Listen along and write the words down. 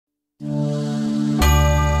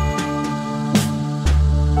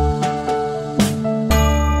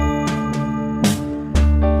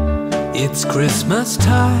Christmas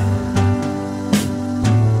time,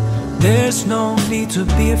 there's no need to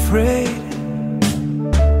be afraid.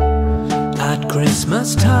 At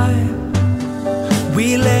Christmas time,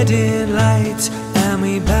 we let in light and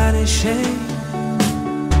we banish shame.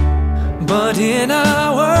 But in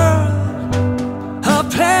our world of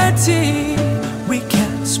plenty, we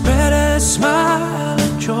can spread a smile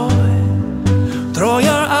and joy. Throw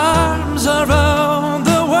your arms around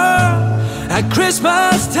the world at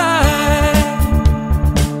Christmas time.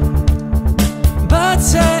 But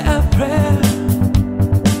say a prayer,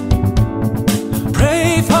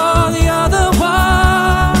 pray for the other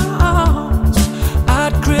ones.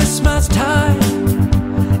 At Christmas time,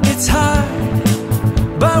 it's hard,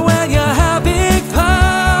 but when you're having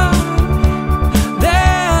fun,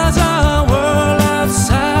 there's a world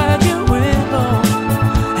outside your window,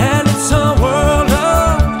 and it's a world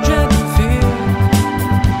of gentle fear,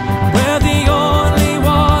 where the only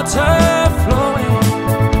water flowing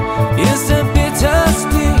is the bitter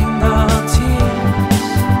sting of tears,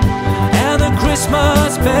 and the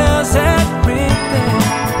Christmas bells